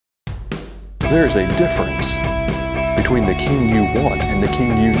there's a difference between the king you want and the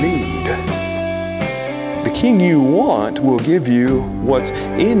king you need. The king you want will give you what's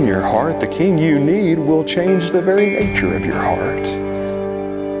in your heart. The king you need will change the very nature of your heart.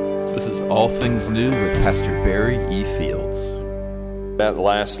 This is All Things New with Pastor Barry E. Fields. That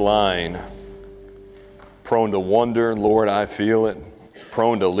last line, prone to wonder, Lord, I feel it.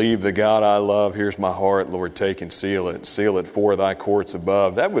 Prone to leave the God I love. Here's my heart, Lord, take and seal it. Seal it for thy courts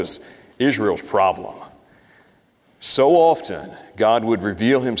above. That was Israel's problem. So often, God would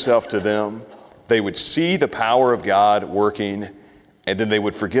reveal himself to them. They would see the power of God working, and then they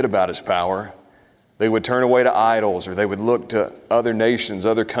would forget about his power. They would turn away to idols, or they would look to other nations,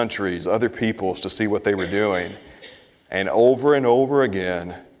 other countries, other peoples to see what they were doing. And over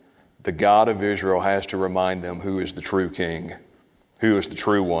again, the God of Israel has to remind them who is the true king, who is the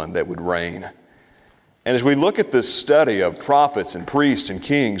true one that would reign. And as we look at this study of prophets and priests and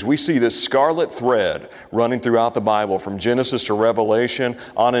kings, we see this scarlet thread running throughout the Bible from Genesis to Revelation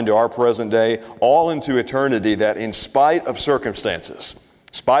on into our present day, all into eternity, that in spite of circumstances,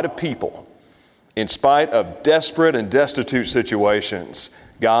 in spite of people, in spite of desperate and destitute situations,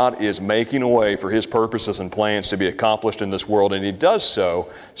 God is making a way for his purposes and plans to be accomplished in this world, and he does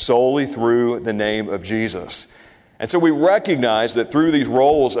so solely through the name of Jesus. And so we recognize that through these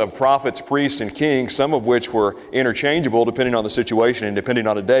roles of prophets, priests, and kings, some of which were interchangeable depending on the situation and depending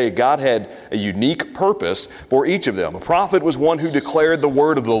on the day, God had a unique purpose for each of them. A prophet was one who declared the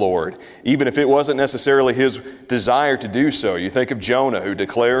word of the Lord, even if it wasn't necessarily his desire to do so. You think of Jonah, who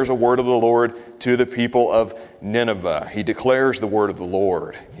declares a word of the Lord to the people of Nineveh. He declares the word of the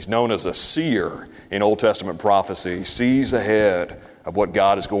Lord. He's known as a seer in Old Testament prophecy. He sees ahead of what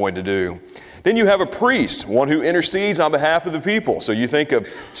God is going to do. Then you have a priest, one who intercedes on behalf of the people. So you think of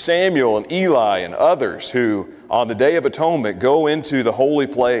Samuel and Eli and others who, on the Day of Atonement, go into the holy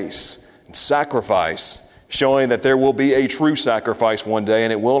place and sacrifice, showing that there will be a true sacrifice one day,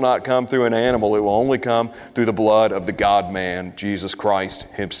 and it will not come through an animal. It will only come through the blood of the God-man, Jesus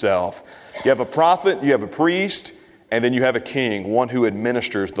Christ himself. You have a prophet, you have a priest, and then you have a king, one who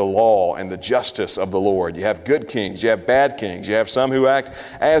administers the law and the justice of the Lord. You have good kings, you have bad kings, you have some who act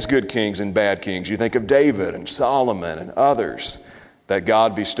as good kings and bad kings. You think of David and Solomon and others that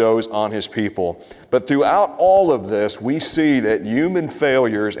God bestows on his people. But throughout all of this, we see that human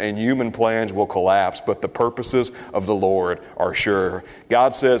failures and human plans will collapse, but the purposes of the Lord are sure.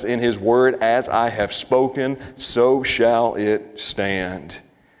 God says in his word, as I have spoken, so shall it stand.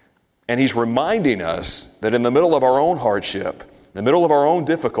 And he's reminding us that in the middle of our own hardship, in the middle of our own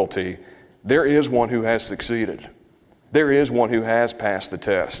difficulty, there is one who has succeeded. There is one who has passed the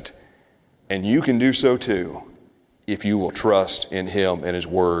test. And you can do so too if you will trust in him and his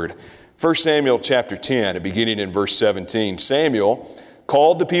word. 1 Samuel chapter 10, beginning in verse 17, Samuel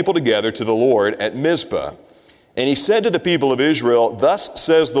called the people together to the Lord at Mizpah. And he said to the people of Israel, thus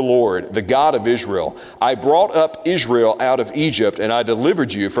says the Lord, the God of Israel, I brought up Israel out of Egypt, and I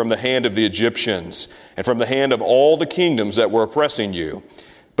delivered you from the hand of the Egyptians, and from the hand of all the kingdoms that were oppressing you.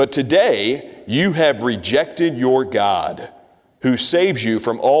 But today you have rejected your God, who saves you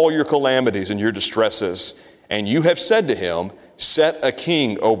from all your calamities and your distresses. And you have said to him, set a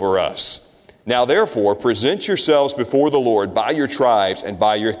king over us. Now therefore present yourselves before the Lord by your tribes and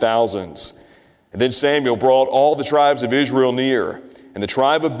by your thousands. And then Samuel brought all the tribes of Israel near, and the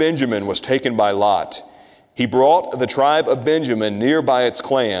tribe of Benjamin was taken by lot. He brought the tribe of Benjamin near by its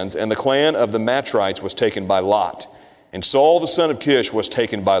clans, and the clan of the Matrites was taken by lot. And Saul the son of Kish was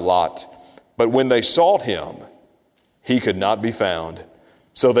taken by lot. But when they sought him, he could not be found.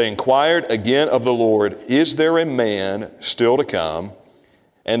 So they inquired again of the Lord, is there a man still to come?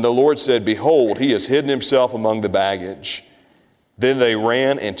 And the Lord said, behold, he has hidden himself among the baggage. Then they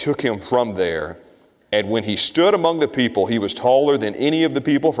ran and took him from there. And when he stood among the people, he was taller than any of the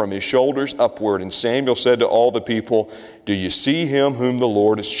people from his shoulders upward. And Samuel said to all the people, do you see him whom the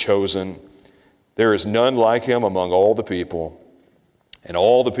Lord has chosen? There is none like him among all the people. And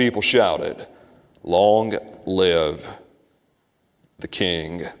all the people shouted, long live the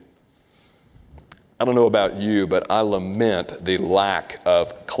King. I don't know about you, but I lament the lack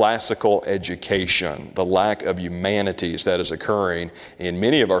of classical education, the lack of humanities that is occurring in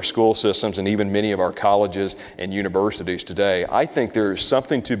many of our school systems and even many of our colleges and universities today. I think there is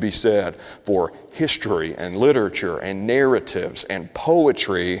something to be said for history and literature and narratives and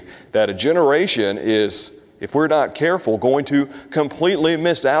poetry that a generation is, if we're not careful, going to completely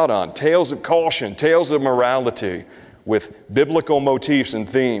miss out on. Tales of caution, tales of morality, with biblical motifs and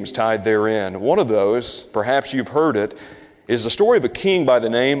themes tied therein. One of those, perhaps you've heard it, is the story of a king by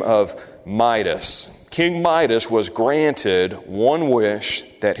the name of Midas. King Midas was granted one wish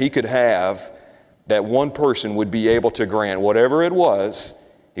that he could have that one person would be able to grant. Whatever it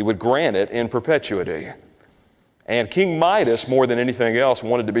was, he would grant it in perpetuity. And King Midas, more than anything else,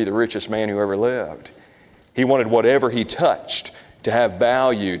 wanted to be the richest man who ever lived. He wanted whatever he touched to have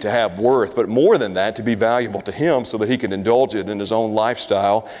value, to have worth, but more than that, to be valuable to him so that he could indulge it in his own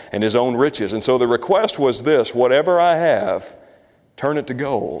lifestyle and his own riches. And so the request was this: whatever I have, turn it to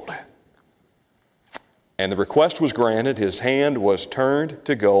gold. And the request was granted. His hand was turned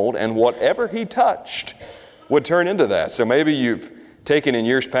to gold, and whatever he touched would turn into that. So maybe you've taken in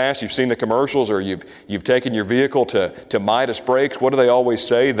years past, you've seen the commercials, or you've taken your vehicle to Midas Brakes. What do they always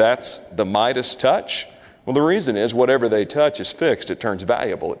say? That's the Midas touch. Well, the reason is whatever they touch is fixed. It turns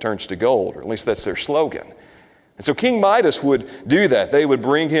valuable. It turns to gold, or at least that's their slogan. And so King Midas would do that. They would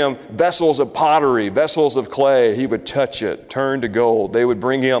bring him vessels of pottery, vessels of clay. He would touch it, turn to gold. They would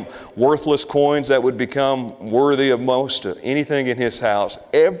bring him worthless coins that would become worthy of most of anything in his house.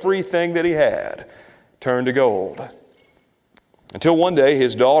 Everything that he had turned to gold. Until one day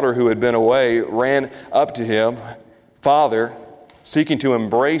his daughter, who had been away, ran up to him, Father, seeking to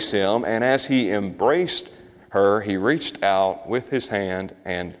embrace him, and as he embraced her, he reached out with his hand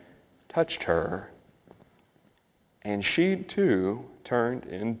and touched her, and she too turned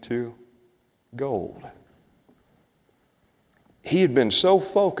into gold. He had been so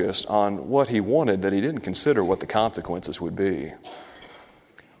focused on what he wanted that he didn't consider what the consequences would be.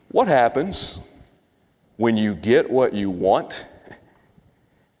 What happens when you get what you want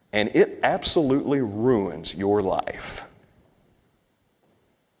and it absolutely ruins your life?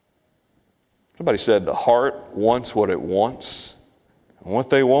 Somebody said the heart wants what it wants, and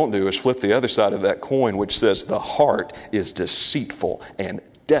what they won't do is flip the other side of that coin, which says the heart is deceitful and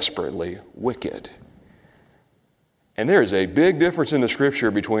desperately wicked. And there is a big difference in the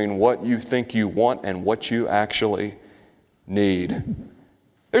Scripture between what you think you want and what you actually need.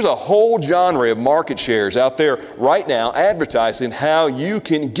 There's a whole genre of market shares out there right now advertising how you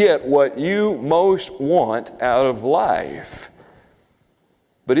can get what you most want out of life.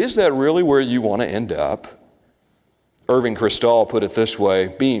 But is that really where you want to end up? Irving Kristol put it this way: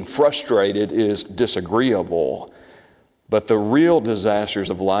 being frustrated is disagreeable, but the real disasters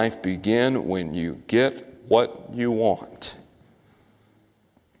of life begin when you get what you want.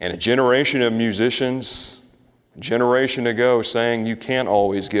 And a generation of musicians, a generation ago, sang you can't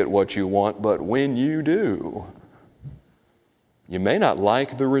always get what you want, but when you do, you may not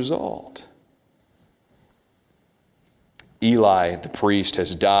like the result. Eli, the priest,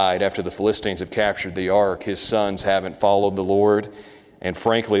 has died after the Philistines have captured the ark. His sons haven't followed the Lord. And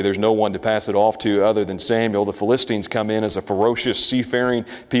frankly, there's no one to pass it off to other than Samuel. The Philistines come in as a ferocious seafaring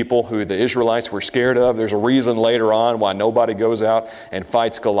people who the Israelites were scared of. There's a reason later on why nobody goes out and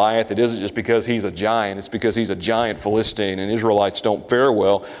fights Goliath. It isn't just because he's a giant. It's because he's a giant Philistine, and Israelites don't fare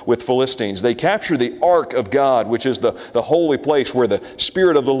well with Philistines. They capture the ark of God, which is the holy place where the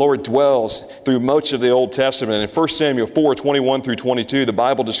Spirit of the Lord dwells through much of the Old Testament. In 1 Samuel 4:21 through 22, the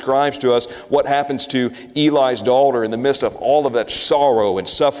Bible describes to us what happens to Eli's daughter in the midst of all of that sorrow and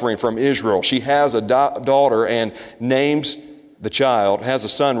suffering from Israel. She has a daughter and names the child, has a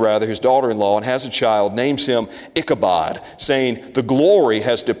son rather, his daughter-in-law, and has a child, names him Ichabod, saying, the glory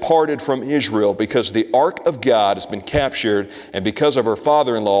has departed from Israel because the ark of God has been captured, and because of her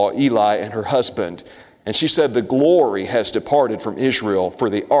father-in-law, Eli, and her husband. And she said, the glory has departed from Israel, for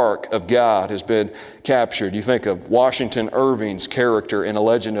the ark of God has been captured. You think of Washington Irving's character in A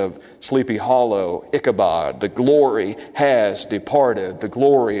Legend of Sleepy Hollow, Ichabod. The glory has departed, the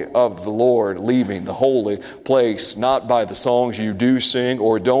glory of the Lord leaving the holy place, not by the songs you do sing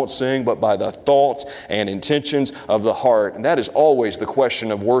or don't sing, but by the thoughts and intentions of the heart. And that is always the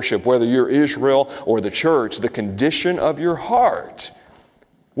question of worship, whether you're Israel or the church. The condition of your heart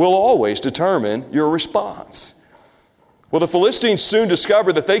will always determine your response. Well, the Philistines soon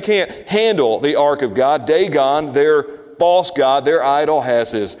discover that they can't handle the ark of God. Dagon, their false god, their idol,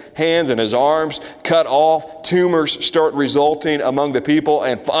 has his hands and his arms cut off. Tumors start resulting among the people,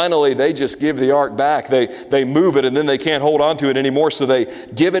 and finally they just give the ark back. They move it, and then they can't hold on to it anymore, so they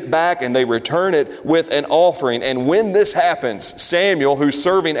give it back and they return it with an offering. And when this happens, Samuel, who's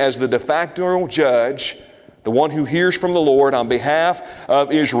serving as the de facto judge, the one who hears from the Lord on behalf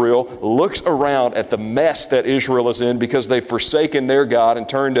of Israel, looks around at the mess that Israel is in because they've forsaken their God and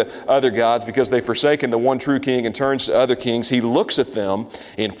turned to other gods, because they've forsaken the one true king and turns to other kings. He looks at them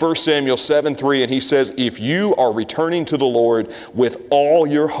in 1 Samuel 7:3, and he says, if you are returning to the Lord with all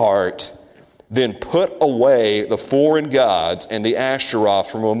your heart, then put away the foreign gods and the Ashtaroth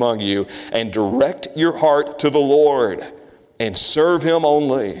from among you, and direct your heart to the Lord, and serve Him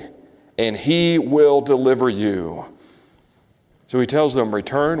only, and He will deliver you. So he tells them,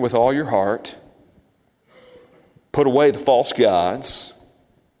 return with all your heart, Put away the false gods,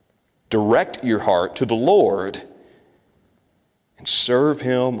 direct your heart to the Lord, and serve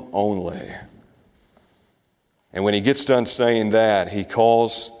Him only. And when he gets done saying that, he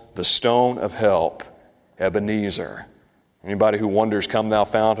calls the stone of help Ebenezer. Anybody who wonders, come thou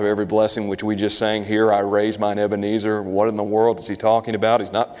fount of every blessing, which we just sang, here I raise mine Ebenezer. What in the world is he talking about?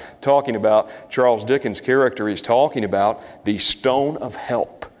 He's not talking about Charles Dickens' character. He's talking about the stone of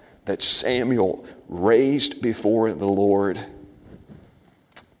help that Samuel raised before the Lord.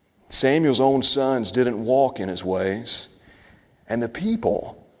 Samuel's own sons didn't walk in his ways. And the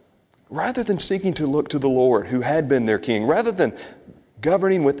people, rather than seeking to look to the Lord who had been their king, rather than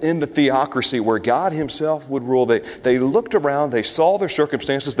governing within the theocracy where God Himself would rule, they looked around, they saw their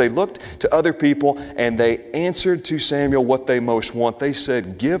circumstances, they looked to other people, and they answered to Samuel what they most want. They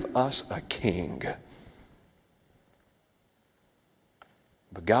said, give us a king.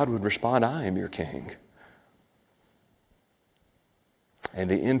 But God would respond, I am your king. And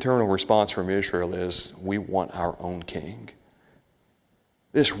the internal response from Israel is, we want our own king.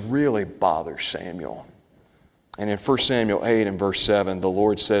 This really bothers Samuel. And in 1 Samuel 8 and verse 7, the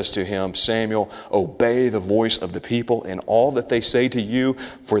Lord says to him, Samuel, obey the voice of the people in all that they say to you,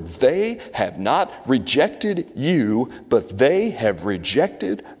 for they have not rejected you, but they have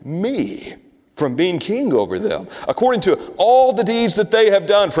rejected me from being king over them, according to all the deeds that they have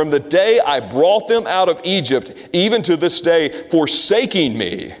done from the day I brought them out of Egypt, even to this day, forsaking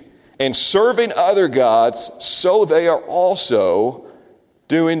me and serving other gods, so they are also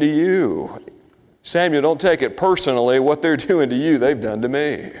doing to you. Samuel, don't take it personally. What they're doing to you, they've done to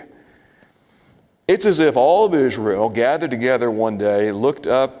me. It's as if all of Israel gathered together one day, looked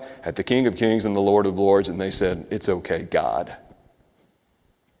up at the King of Kings and the Lord of Lords, and they said, it's okay, God.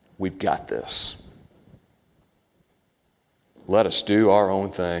 We've got this. Let us do our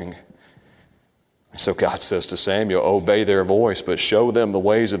own thing. So God says to Samuel, obey their voice, but show them the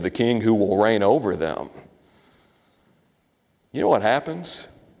ways of the king who will reign over them. You know what happens?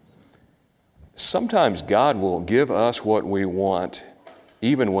 Sometimes God will give us what we want,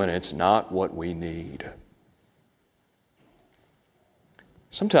 even when it's not what we need.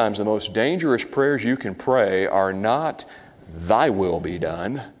 Sometimes the most dangerous prayers you can pray are not, thy will be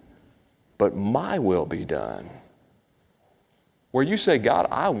done, but my will be done. Where you say, God,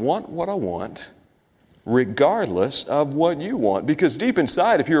 I want what I want, regardless of what you want. Because deep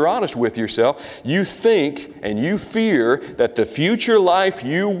inside, if you're honest with yourself, you think and you fear that the future life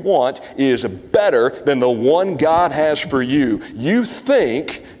you want is better than the one God has for you. You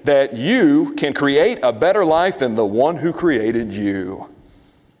think that you can create a better life than the one who created you.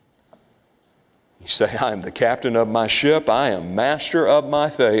 You say, I am the captain of my ship. I am master of my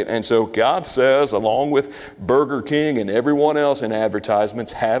fate. And so God says, along with Burger King and everyone else in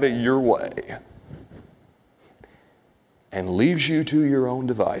advertisements, have it your way. And leaves you to your own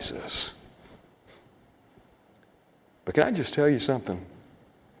devices. But can I just tell you something?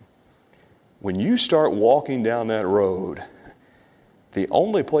 When you start walking down that road, the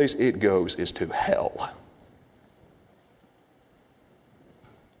only place it goes is to hell.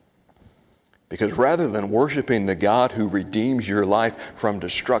 Because rather than worshiping the God who redeems your life from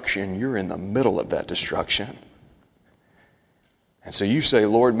destruction, you're in the middle of that destruction. And so you say,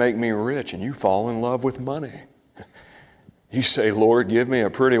 Lord, make me rich, and you fall in love with money. You say, Lord, give me a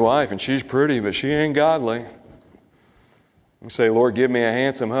pretty wife, and she's pretty, but she ain't godly. You say, Lord, give me a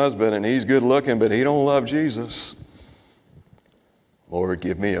handsome husband, and he's good looking, but he don't love Jesus. Lord,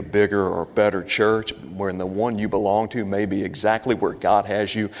 give me a bigger or better church where the one you belong to may be exactly where God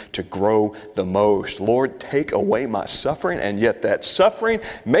has you to grow the most. Lord, take away my suffering, and yet that suffering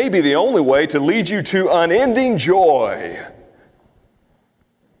may be the only way to lead you to unending joy.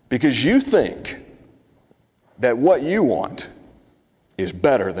 Because you think that what you want is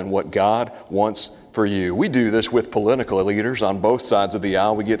better than what God wants for you. We do this with political leaders on both sides of the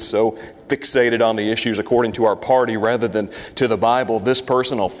aisle. We get so fixated on the issues according to our party rather than to the Bible. This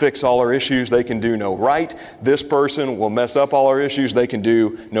person will fix all our issues. They can do no right. This person will mess up all our issues. They can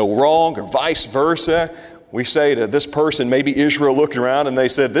do no wrong, or vice versa. We say to this person, maybe Israel looked around and they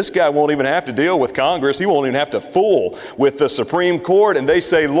said, this guy won't even have to deal with Congress. He won't even have to fool with the Supreme Court. And they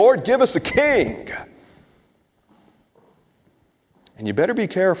say, Lord, give us a king. And you better be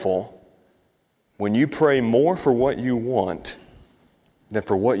careful when you pray more for what you want than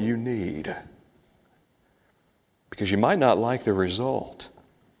for what you need. Because you might not like the result.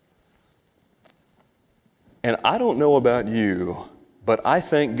 And I don't know about you, but I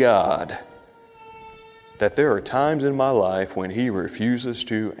thank God that there are times in my life when He refuses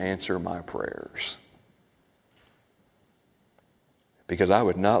to answer my prayers. Because I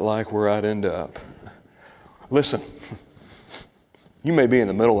would not like where I'd end up. Listen, you may be in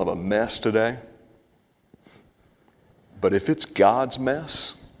the middle of a mess today, but if it's God's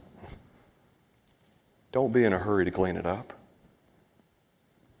mess, don't be in a hurry to clean it up.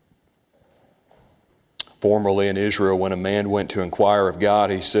 Formerly in Israel, when a man went to inquire of God,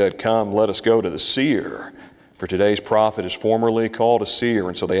 he said, "Come, let us go to the seer. For today's prophet is formerly called a seer."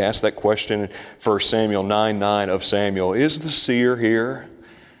 And so they asked that question in 1 Samuel 9:9 of Samuel. Is the seer here?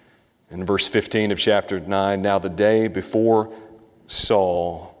 In verse 15 of chapter 9, now the day before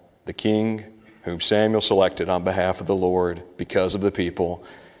Saul, the king whom Samuel selected on behalf of the Lord because of the people,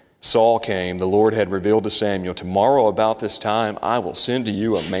 Saul came, the Lord had revealed to Samuel, "Tomorrow about this time I will send to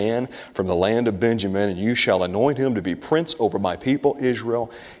you a man from the land of Benjamin, and you shall anoint him to be prince over my people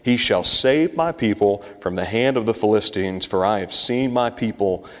Israel. He shall save my people from the hand of the Philistines, for I have seen my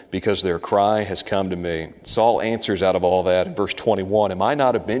people because their cry has come to me." Saul answers out of all that in verse 21, "Am I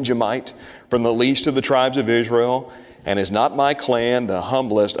not a Benjamite from the least of the tribes of Israel? And is not my clan the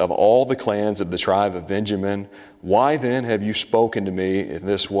humblest of all the clans of the tribe of Benjamin? Why then have you spoken to me in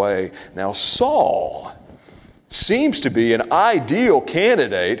this way?" Now Saul seems to be an ideal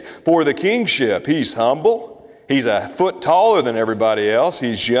candidate for the kingship. He's humble. He's a foot taller than everybody else.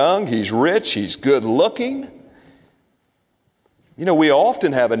 He's young. He's rich. He's good looking. You know, we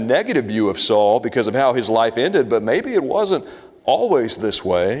often have a negative view of Saul because of how his life ended, but maybe it wasn't always this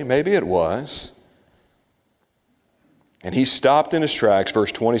way. Maybe it was. And he stopped in his tracks.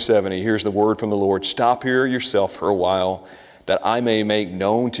 Verse 27, he hears the word from the Lord, "Stop here yourself for a while, that I may make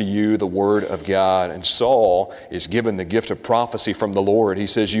known to you the word of God." And Saul is given the gift of prophecy from the Lord. He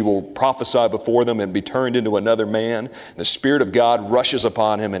says, "You will prophesy before them and be turned into another man." And the Spirit of God rushes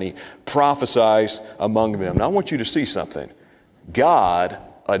upon him and he prophesies among them. Now I want you to see something. God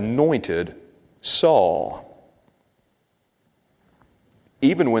anointed Saul,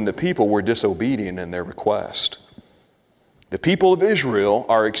 even when the people were disobedient in their request. The people of Israel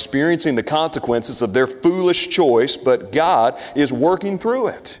are experiencing the consequences of their foolish choice, but God is working through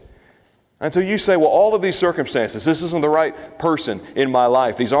it. And so you say, well, all of these circumstances, this isn't the right person in my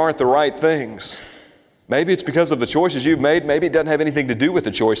life. These aren't the right things. Maybe it's because of the choices you've made. Maybe it doesn't have anything to do with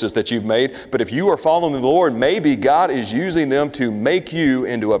the choices that you've made. But if you are following the Lord, maybe God is using them to make you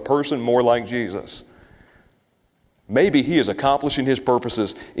into a person more like Jesus. Maybe He is accomplishing His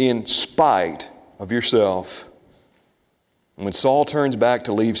purposes in spite of yourself. When Saul turns back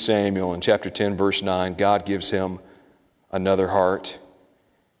to leave Samuel in chapter 10, verse 9, God gives him another heart.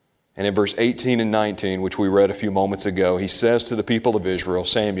 And in verse 18 and 19, which we read a few moments ago, he says to the people of Israel,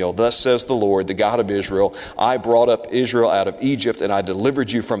 Samuel, "Thus says the Lord, the God of Israel, I brought up Israel out of Egypt, and I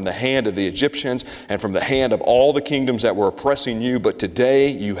delivered you from the hand of the Egyptians and from the hand of all the kingdoms that were oppressing you. But today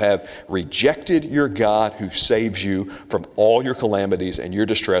you have rejected your God who saves you from all your calamities and your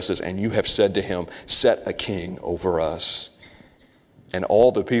distresses, and you have said to him, 'Set a king over us.'" And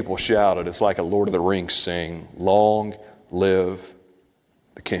all the people shouted, it's like a Lord of the Rings sing, "Long live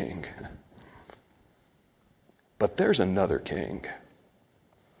the King." But there's another king,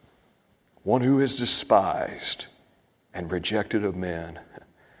 one who is despised and rejected of men,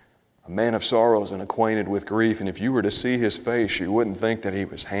 a man of sorrows and acquainted with grief. And if you were to see his face, you wouldn't think that he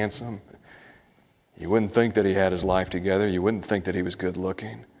was handsome. You wouldn't think that he had his life together. You wouldn't think that he was good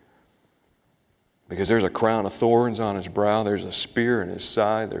looking. Because there's a crown of thorns on his brow, there's a spear in his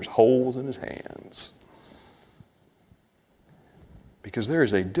side, there's holes in his hands. Because there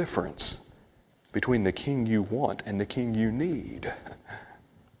is a difference between the king you want and the king you need.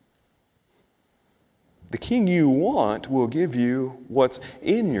 The king you want will give you what's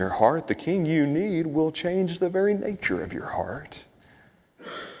in your heart. The king you need will change the very nature of your heart.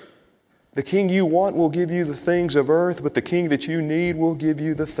 The king you want will give you the things of earth, but the king that you need will give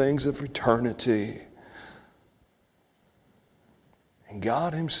you the things of eternity. And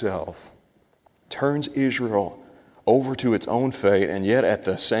God Himself turns Israel over to its own fate, and yet at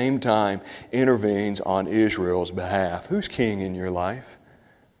the same time intervenes on Israel's behalf. Who's king in your life?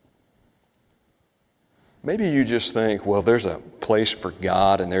 Maybe you just think, well, there's a place for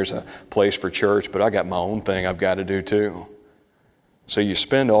God and there's a place for church, but I got my own thing I've got to do too. So you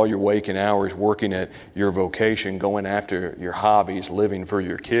spend all your waking hours working at your vocation, going after your hobbies, living for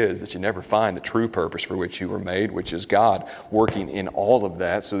your kids, that you never find the true purpose for which you were made, which is God working in all of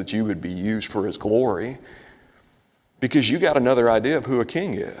that so that you would be used for His glory. Because you got another idea of who a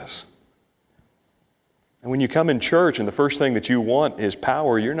king is. And when you come in church and the first thing that you want is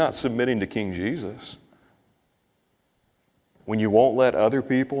power, you're not submitting to King Jesus. When you won't let other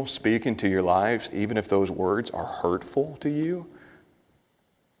people speak into your lives, even if those words are hurtful to you,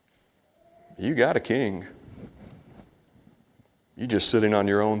 you got a king. You're just sitting on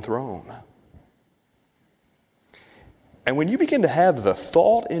your own throne. And when you begin to have the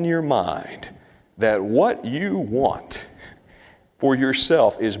thought in your mind that what you want for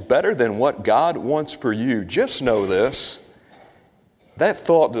yourself is better than what God wants for you, just know this: that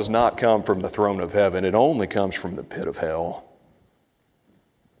thought does not come from the throne of heaven. It only comes from the pit of hell.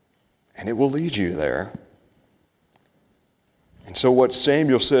 And it will lead you there. And so what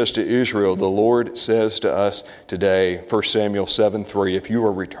Samuel says to Israel, the Lord says to us today, 1 Samuel 7:3, if you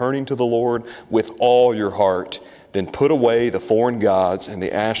are returning to the Lord with all your heart, then put away the foreign gods and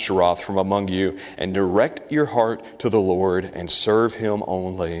the Ashtaroth from among you, and direct your heart to the Lord, and serve Him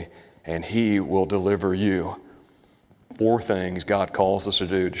only, and He will deliver you. 4 things God calls us to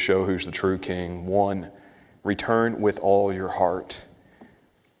do to show who's the true king. 1, return with all your heart.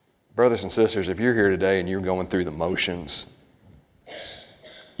 Brothers and sisters, if you're here today and you're going through the motions,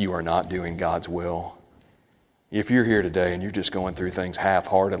 you are not doing God's will. If you're here today and you're just going through things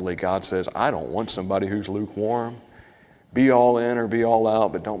half-heartedly, God says, I don't want somebody who's lukewarm. Be all in or be all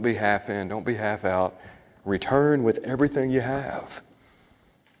out, but don't be half in, don't be half out. Return with everything you have.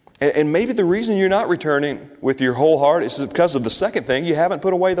 And maybe the reason you're not returning with your whole heart is because of the second thing: you haven't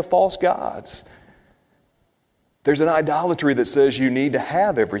put away the false gods. There's an idolatry that says you need to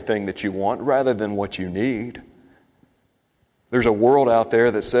have everything that you want rather than what you need. There's a world out there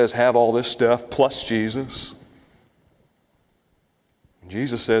that says have all this stuff plus Jesus.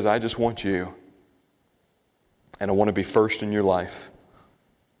 Jesus says, I just want you. And I want to be first in your life.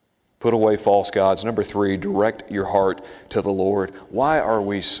 Put away false gods. Number 3, direct your heart to the Lord. Why are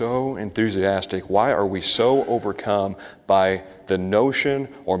we so enthusiastic? Why are we so overcome by the notion,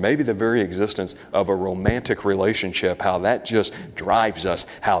 or maybe the very existence, of a romantic relationship? How that just drives us,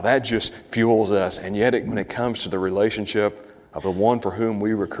 how that just fuels us. And yet when it comes to the relationship of the one for whom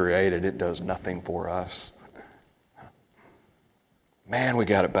we were created, it does nothing for us. Man, we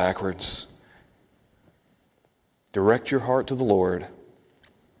got it backwards. Direct your heart to the Lord.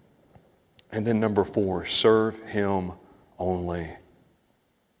 And then number 4, serve Him only.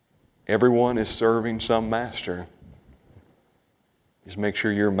 Everyone is serving some master. Just make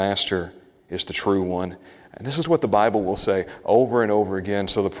sure your master is the true one. And this is what the Bible will say over and over again.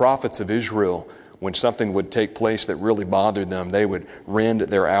 So the prophets of Israel, when something would take place that really bothered them, they would rend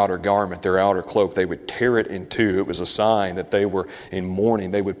their outer garment, their outer cloak. They would tear it in two. It was a sign that they were in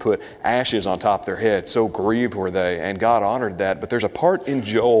mourning. They would put ashes on top of their head. So grieved were they. And God honored that. But there's a part in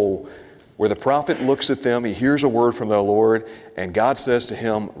Joel where the prophet looks at them. He hears a word from the Lord. And God says to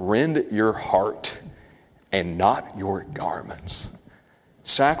him, rend your heart and not your garments.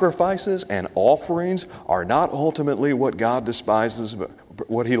 Sacrifices and offerings are not ultimately what God despises, but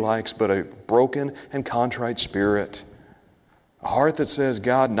what He likes, but a broken and contrite spirit. A heart that says,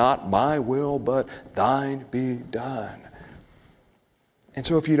 God, not my will, but thine be done. And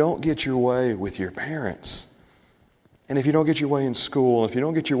so if you don't get your way with your parents, and if you don't get your way in school, if you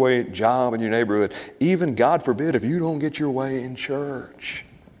don't get your way at job in your neighborhood, even, God forbid, if you don't get your way in church,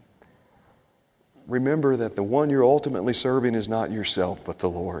 remember that the one you're ultimately serving is not yourself, but the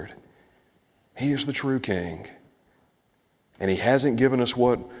Lord. He is the true King. And He hasn't given us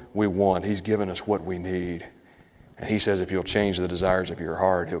what we want. He's given us what we need. And He says if you'll change the desires of your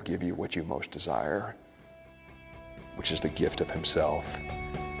heart, He'll give you what you most desire, which is the gift of Himself.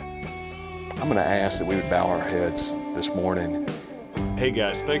 I'm going to ask that we would bow our heads this morning. Hey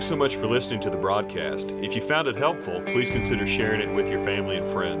guys, thanks so much for listening to the broadcast. If you found it helpful, please consider sharing it with your family and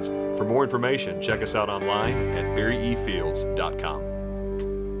friends. For more information, check us out online at barryefields.com.